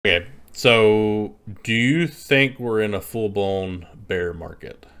Okay, so do you think we're in a full blown bear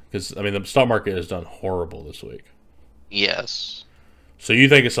market? Because I mean, the stock market has done horrible this week. Yes. So you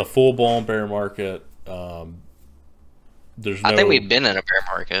think it's a full blown bear market? There's I think no we've been in a bear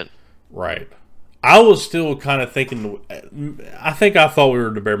market. right. I was still kind of thinking. I thought we were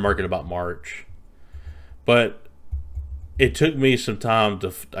in the bear market about March, but it took me some time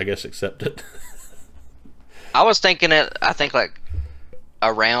to, I guess, accept it. I was thinking it, I think like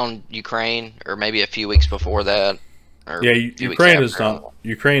around Ukraine or maybe a few weeks before that or Yeah, a few weeks after.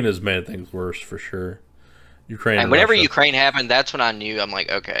 Ukraine has made things worse for sure. Ukraine And and whenever Russia. Ukraine happened, that's when I knew I'm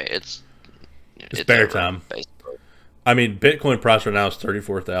like, okay, It's it's bear over, time. basically. I mean, Bitcoin price right now is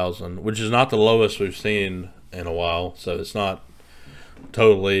 34,000, which is not the lowest we've seen in a while. So it's not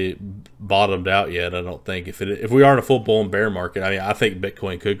totally bottomed out yet. I don't think if we are in a full blown bear market, I mean, I think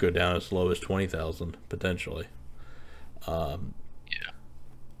Bitcoin could go down as low as 20,000 potentially. Yeah.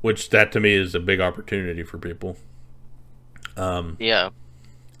 Which that to me is a big opportunity for people. Yeah.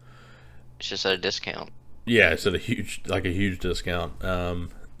 It's just at a discount. Yeah, it's at a huge discount.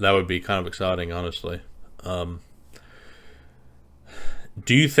 That would be kind of exciting, honestly. Um,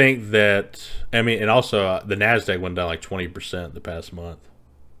 do you think that? I mean, and also the Nasdaq went down like 20% the past month.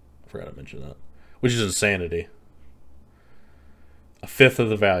 I forgot to mention that, which is insanity. A fifth of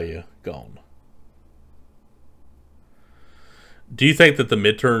the value gone. Do you think that the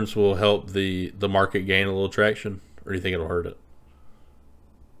midterms will help the market gain a little traction, or do you think it'll hurt it?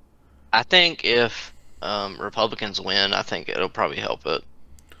 I think if Republicans win, I think it'll probably help it.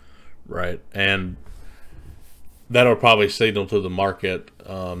 Right, and that'll probably signal to the market,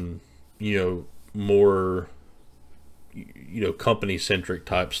 more, company centric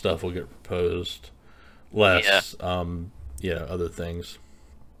type stuff will get proposed, Yeah. less, other things.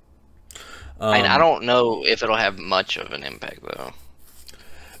 And I Um, don't know if it'll have much of an impact though.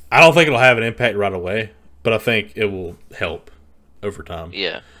 I don't think it'll have an impact right away, but I think it will help over time.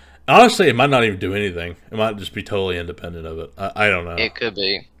 Yeah. Honestly, it might not even do anything. It might just be totally independent of it. I don't know. It could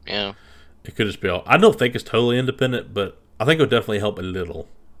be. Yeah. It could just be all. I don't think it's totally independent, but I think it would definitely help a little.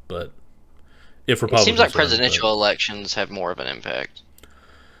 But if It seems like Republicans win, but presidential elections have more of an impact.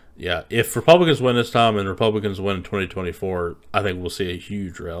 yeah, if Republicans win this time and Republicans win in 2024, I think we'll see a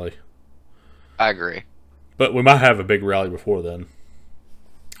huge rally. I agree. But we might have a big rally before then.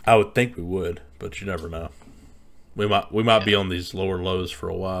 I would think we would, but you never know. We might be Yeah. on these lower lows for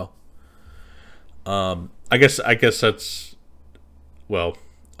a while. I guess that's well.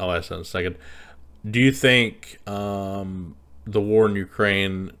 I'll ask that in a second. Do you think the war in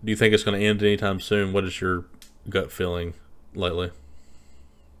Ukraine? Do you think it's going to end anytime soon? What is your gut feeling lately?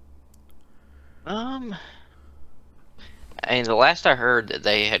 Um, and the last I heard that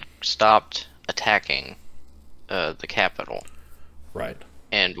they had stopped attacking the capital Right.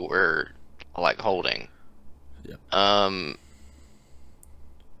 and were like holding. Yeah. Um,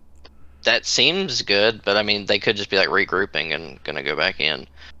 that seems good, but I mean they could just be like regrouping and gonna go back in.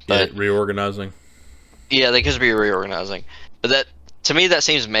 Yeah. But Reorganizing. yeah, they could be reorganizing. But that to me that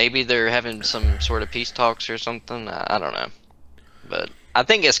seems maybe they're having some sort of peace talks or something. I don't know, but I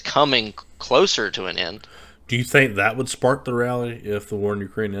think it's coming closer to an end. Do you think that would spark the rally if the war in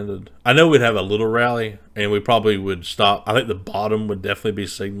Ukraine ended? I know we'd have a little rally, and we probably would stop. I think the bottom would definitely be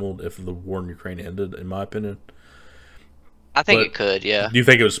signaled if the war in Ukraine ended, in my opinion. I think But it could, yeah. do you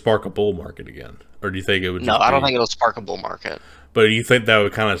think it would spark a bull market again, or do you think it would No, just I don't be? think it'll spark a bull market. But do you think that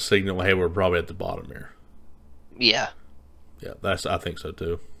would kind of signal, hey, we're probably at the bottom here? Yeah, Yeah, I think so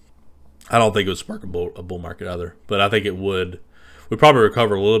too. I don't think it would spark a bull market either, but I think it would. We'd probably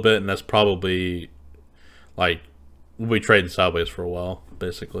recover a little bit, and that's probably like we'll be trading sideways for a while,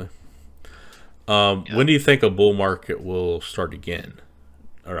 basically. yeah. When do you think a bull market will start again?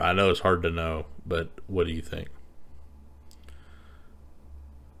 Or I know it's hard to know, but what do you think?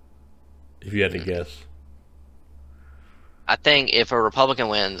 If you had to Mm. guess. I think if a Republican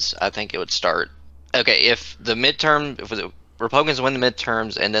wins, I think it would start. Okay, if the Republicans win the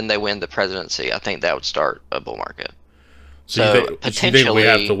midterms and then they win the presidency, I think that would start a bull market. So you So think we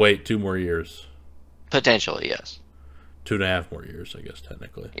have to potentially, wait 2 more years, potentially, yes. 2.5 more years, I guess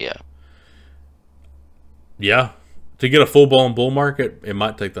technically. Yeah, Yeah, to get a full blown bull market, it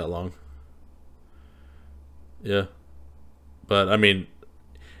might take that long. Yeah, but I mean,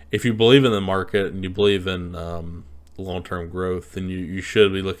 if you believe in the market and you believe in long term growth, then you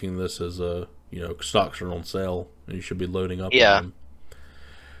should be looking at this as stocks are on sale and you should be loading up on yeah, them.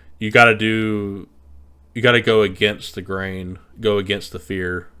 You got to do you got to go against the grain, go against the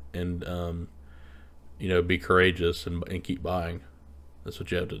fear, and be courageous and keep buying. That's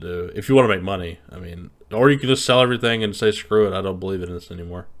what you have to do if you want to make money. I mean, or you can just sell everything and say screw it. I don't believe in this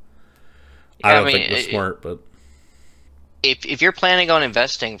anymore. I don't think that's smart, but if you're planning on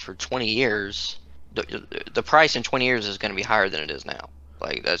investing for 20 years, the price in 20 years is going to be higher than it is now.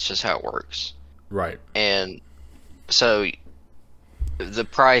 Like, that's just how it works. Right. And so the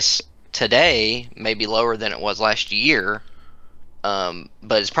price today may be lower than it was last year, but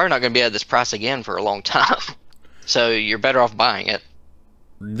it's probably not going to be at this price again for a long time. So you're better off buying it.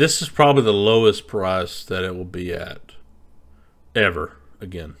 This is probably the lowest price that it will be at ever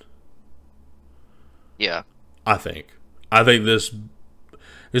again. Yeah. I think this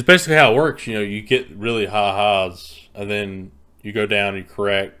is basically how it works. You know, you get really high highs, and then you go down, you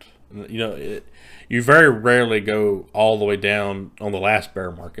correct. You know, you very rarely go all the way down on the last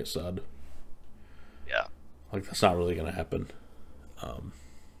bear market side. Yeah. Like, that's not really going to happen.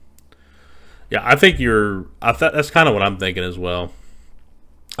 Yeah, I think that's kind of what I'm thinking as well.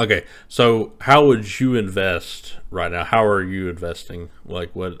 Okay, so how would you invest right now? How are you investing?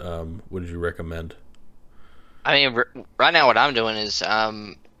 Like, what would you recommend? I mean, right now what I'm doing is,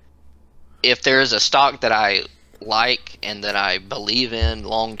 if there's a stock that I like and that I believe in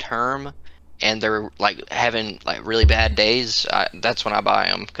long term, and they're like having like really bad days, that's when I buy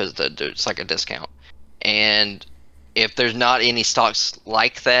them because it's like a discount. And if there's not any stocks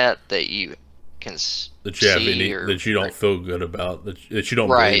like that you can that you have any that you don't feel good about, that you don't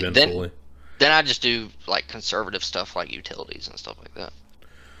believe in fully, then I just do like conservative stuff like utilities and stuff like that.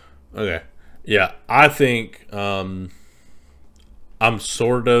 Okay. Yeah, I think I'm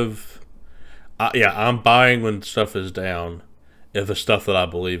sort of I'm buying when stuff is down if it's stuff that I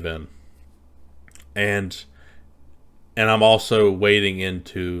believe in. And I'm also wading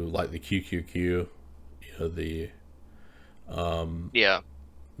into like the QQQ, you know, the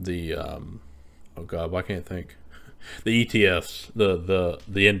oh god, why can't I think? The ETFs,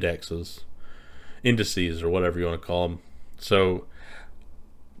 the indices or whatever you want to call them. So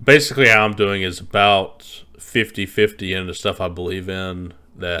basically how I'm doing is about 50-50 into stuff I believe in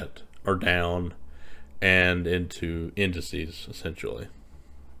that are down and into indices, essentially.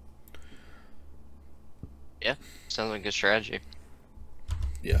 Yeah, sounds like a good strategy.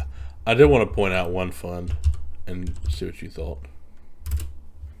 Yeah. I did want to point out one fund and see what you thought.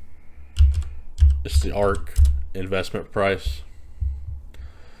 It's the ARK investment price.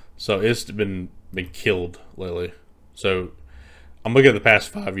 So it's been killed lately. So I'm looking at the past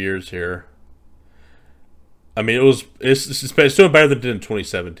 5 years here. I mean, it's doing better than it did in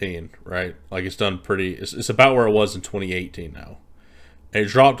 2017, right? Like, it's done pretty. It's about where it was in 2018 now. And it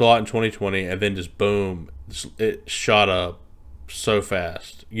dropped a lot in 2020, and then just boom, it shot up so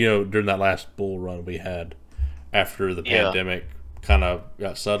fast. You know, during that last bull run we had after the pandemic kind of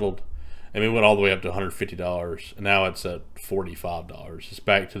got settled. I mean, it went all the way up to $150, and now it's at $45. It's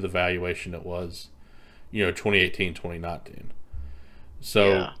back to the valuation it was, you know, 2018, 2019.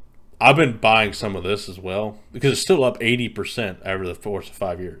 So I've been buying some of this as well because it's still up 80% over the course of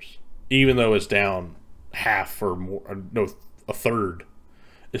 5 years, even though it's down half or more, or no, a third.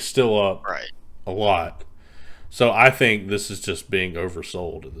 It's still up a lot. So I think this is just being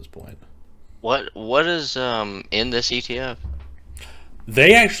oversold at this point. What is in this ETF?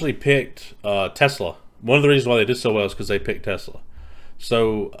 They actually picked Tesla. One of the reasons why they did so well is because they picked Tesla.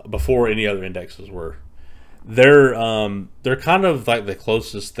 So before any other indexes were, they're kind of like the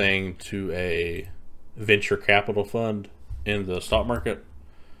closest thing to a venture capital fund in the stock market.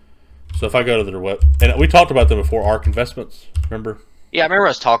 So if I go to their web, and we talked about them before, ARK Investments, remember? Yeah, I remember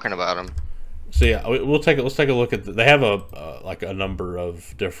us talking about them. So yeah, let's take a look at. They have like a number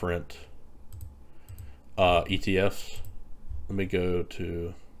of different ETFs. Let me go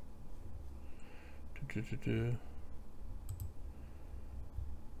to. Maybe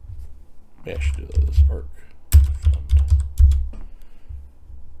I should do this ARK fund.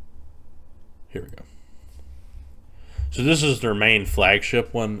 Here we go. So this is their main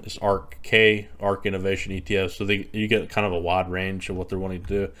flagship one. It's ARK Innovation ETF. So you get kind of a wide range of what they're wanting to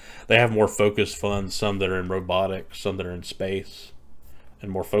do. They have more focused funds, some that are in robotics, some that are in space,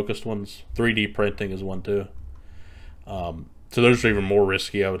 and more focused ones. 3D printing is one too. So those are even more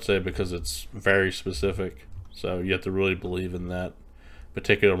risky, I would say, because it's very specific. So you have to really believe in that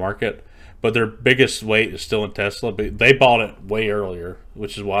particular market. But their biggest weight is still in Tesla. But they bought it way earlier,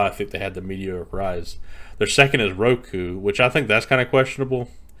 which is why I think they had the meteoric rise. Their second is Roku, which I think that's kind of questionable.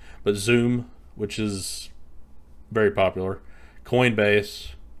 But Zoom, which is very popular.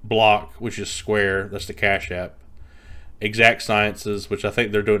 Coinbase, Block, which is Square, that's the Cash App. Exact Sciences, which I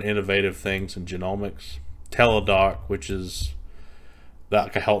think they're doing innovative things in genomics. Teladoc, which is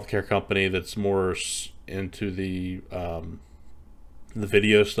like a healthcare company that's more into the the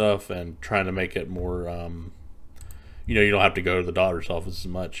video stuff and trying to make it more. You don't have to go to the daughter's office as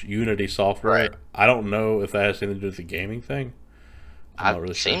much. Unity software. Right. I don't know if that has anything to do with the gaming thing. I'm not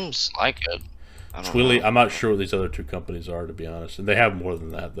really sure. Seems like it. I don't Twilly. know. I'm not sure what these other two companies are, to be honest, and they have more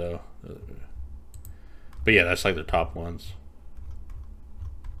than that though. But yeah, that's like their top ones.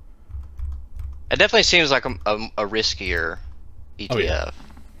 It definitely seems like a riskier ETF. Oh, yeah.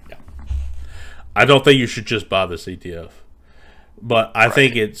 I don't think you should just buy this ETF, but I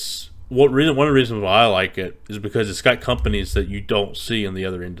think it's one of the reasons why I like it is because it's got companies that you don't see in the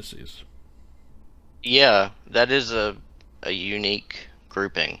other indices. Yeah, that is a unique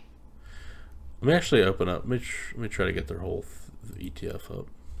grouping. Let me actually open up. Let me try to get their whole ETF up.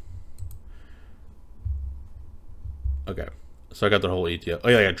 Okay, so I got their whole ETF. Oh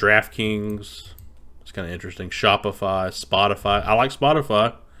yeah, DraftKings. It's kind of interesting. Shopify, Spotify. I like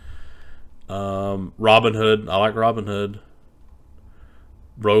Spotify. Robinhood. I like Robinhood.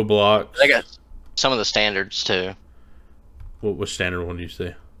 Roblox. They got some of the standards too. What standard one do you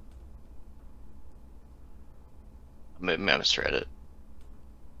see? I misread it.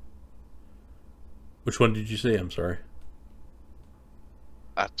 Which one did you see? I'm sorry.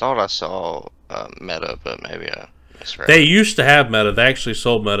 I thought I saw Meta, but maybe I misread. They used to have Meta. They actually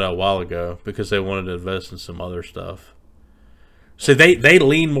sold Meta a while ago because they wanted to invest in some other stuff. So they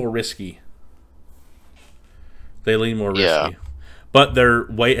lean more risky. They lean more risky. Yeah. But they're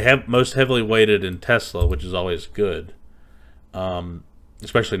most heavily weighted in Tesla, which is always good,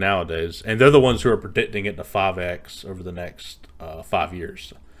 especially nowadays. And they're the ones who are predicting it to 5x over the next 5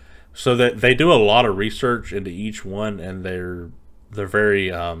 years. So that they do a lot of research into each one, and they're very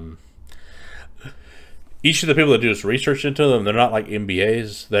each of the people that do this research into them, they're not like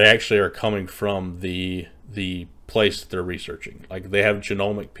MBAs. They actually are coming from the place that they're researching. Like they have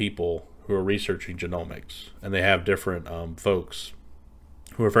genomic people who are researching genomics, and they have different folks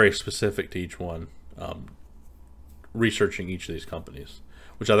who are very specific to each one, researching each of these companies,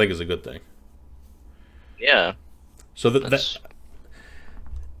 which I think is a good thing. Yeah. So that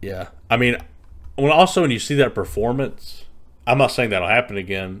yeah, I mean, when you see that performance, I'm not saying that'll happen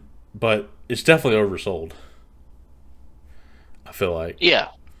again, but it's definitely oversold. I feel like. Yeah,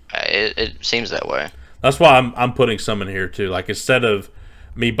 it seems that way. That's why I'm putting some in here too. Like instead of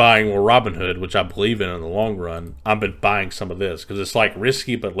me buying more Robinhood, which I believe in the long run, I've been buying some of this because it's like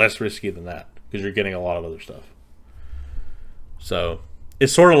risky but less risky than that because you're getting a lot of other stuff. So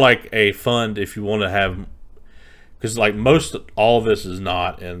it's sort of like a fund if you want to have, because like all of this is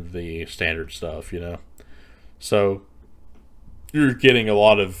not in the standard stuff, So you're getting a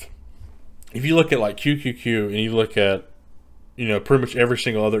lot of, if you look at like QQQ and you look at, pretty much every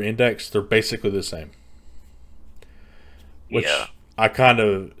single other index, they're basically the same. Which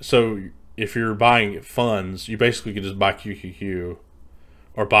so if you're buying funds, you basically can just buy QQQ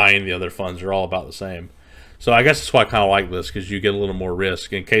or buy any of the other funds. They're all about the same. So I guess that's why I kind of like this, because you get a little more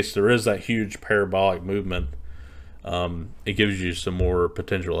risk in case there is that huge parabolic movement. It gives you some more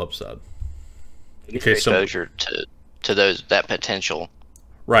potential upside. Exposure to that potential.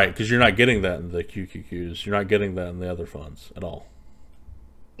 Right, because you're not getting that in the QQQs. You're not getting that in the other funds at all.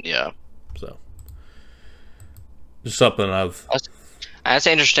 Yeah. So just something That's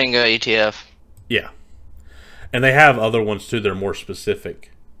an interesting ETF. Yeah. And they have other ones too that are more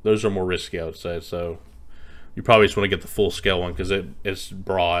specific. Those are more risky, I would say. So you probably just want to get the full scale one because it's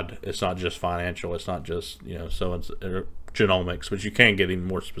broad. It's not just financial. It's not just, so it's genomics, but you can get even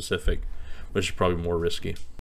more specific, which is probably more risky.